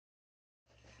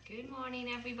Good morning,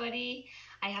 everybody.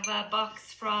 I have a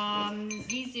box from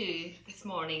Zeazoo this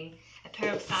morning. A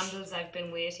pair of sandals I've been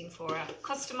waiting for, a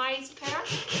customized pair.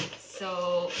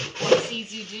 So what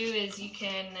Zeazoo do is you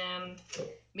can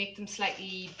make them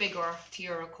slightly bigger to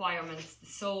your requirements, the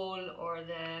sole or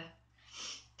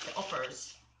the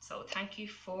uppers. So thank you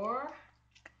for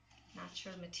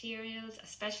natural materials, a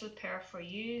special pair for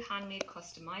you, handmade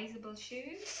customizable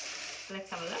shoes. So let's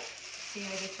have a look, see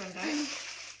how they turned out.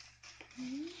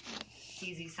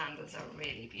 These sandals are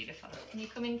really beautiful. Can you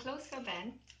come in closer,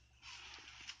 Ben?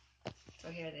 So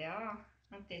here they are.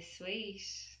 Aren't they sweet?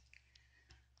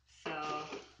 So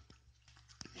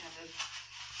they have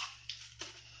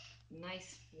a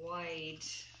nice wide.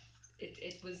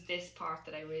 It was this part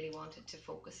that I really wanted to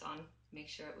focus on. Make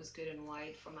sure it was good and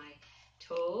wide for my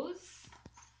toes.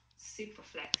 Super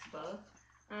flexible.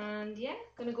 And yeah,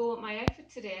 gonna go with my outfit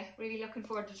today. Really looking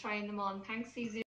forward to trying them on. Thanks, Zeazoo.